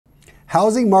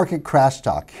Housing market crash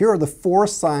talk. Here are the 4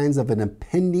 signs of an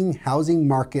impending housing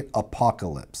market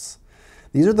apocalypse.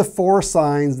 These are the 4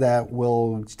 signs that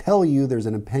will tell you there's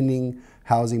an impending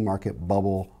housing market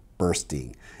bubble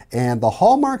bursting. And the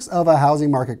hallmarks of a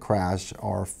housing market crash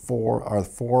are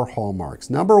four hallmarks.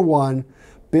 Number 1,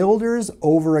 builders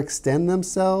overextend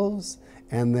themselves,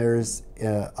 and there's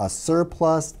a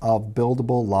surplus of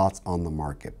buildable lots on the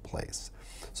marketplace.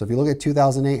 So if you look at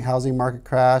 2008 housing market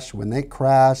crash, when they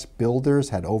crashed, builders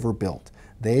had overbuilt.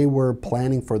 They were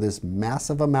planning for this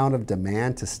massive amount of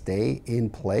demand to stay in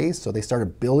place, so they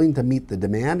started building to meet the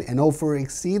demand and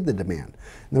overexceed the demand.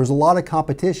 And there was a lot of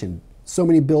competition. So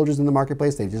many builders in the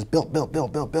marketplace, they just built,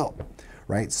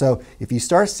 right? So if you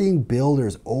start seeing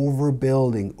builders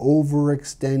overbuilding,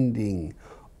 overextending,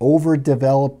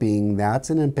 overdeveloping, that's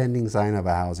an impending sign of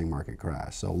a housing market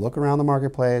crash. So look around the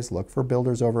marketplace, look for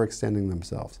builders overextending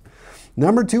themselves.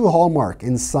 Number 2 hallmark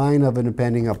and sign of an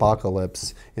impending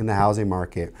apocalypse in the housing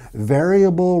market: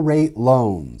 variable rate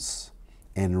loans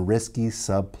and risky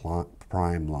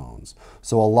subprime loans.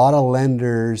 So a lot of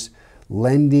lenders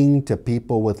lending to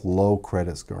people with low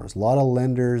credit scores. A lot of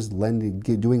lenders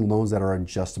doing loans that are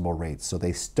adjustable rates. So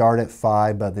they start at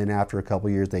 5, but then after a couple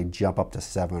of years, they jump up to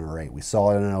 7 or 8. We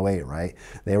saw it in 08, right?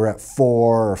 They were at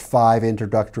 4 or 5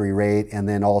 introductory rate, and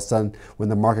then all of a sudden, when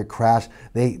the market crashed,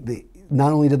 they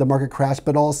not only did the market crash,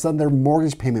 but all of a sudden their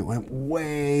mortgage payment went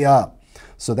way up.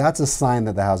 So that's a sign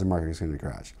that the housing market is going to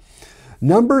crash.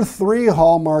 Number 3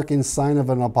 hallmark and sign of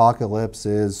an apocalypse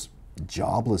is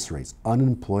jobless rates,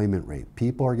 unemployment rate.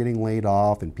 People are getting laid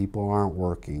off and people aren't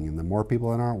working. And the more people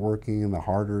that aren't working, the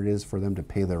harder it is for them to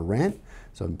pay their rent.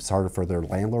 So it's harder for their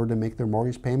landlord to make their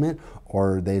mortgage payment,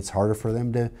 or it's harder for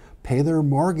them to pay their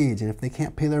mortgage. And if they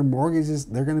can't pay their mortgages,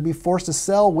 they're going to be forced to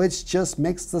sell, which just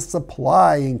makes the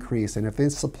supply increase. And if the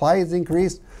supply is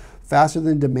increased faster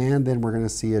than demand, then we're going to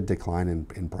see a decline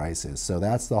in prices. So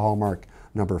that's the hallmark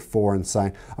number 4 and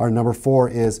sign. Our number 4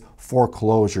 is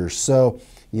foreclosures. So,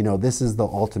 you know, this is the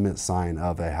ultimate sign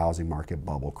of a housing market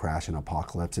bubble crash and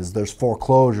apocalypse, is there's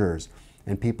foreclosures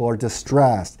and people are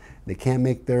distressed. They can't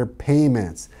make their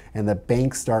payments, and the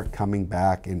banks start coming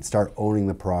back and start owning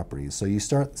the properties. So you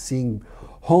start seeing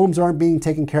homes aren't being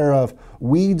taken care of,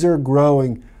 weeds are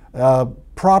growing,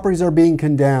 properties are being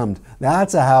condemned.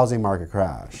 That's a housing market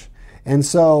crash. And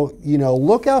so, you know,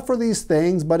 look out for these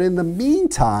things, but in the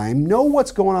meantime, know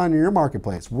what's going on in your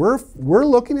marketplace. We're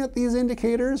looking at these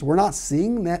indicators. We're not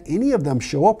seeing that any of them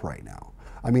show up right now.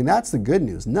 I mean, that's the good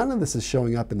news. None of this is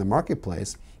showing up in the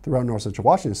marketplace throughout North Central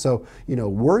Washington. So, you know,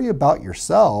 worry about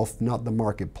yourself, not the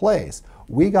marketplace.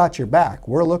 We got your back.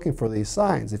 We're looking for these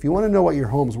signs. If you want to know what your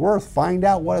home's worth, find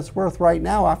out what it's worth right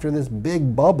now after this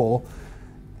big bubble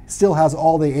still has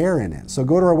all the air in it. So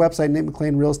go to our website,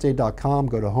 nickmclanerealestate.com,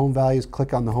 go to home values,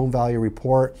 click on the home value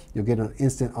report. You'll get an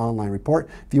instant online report.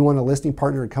 If you want a listing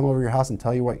partner to come over your house and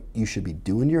tell you what you should be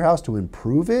doing to your house to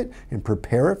improve it and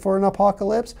prepare it for an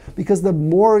apocalypse, because the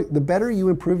better you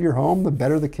improve your home, the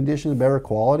better the condition, the better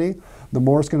quality, the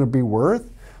more it's going to be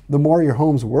worth. The more your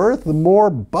home's worth, the more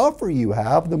buffer you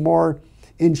have, the more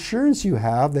insurance you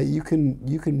have that you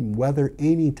can weather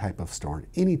any type of storm,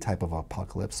 any type of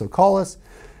apocalypse. So call us,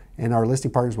 and our listing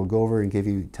partners will go over and give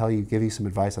you some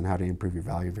advice on how to improve your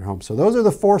value of your home. So those are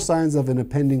the 4 signs of an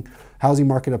impending housing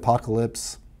market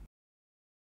apocalypse.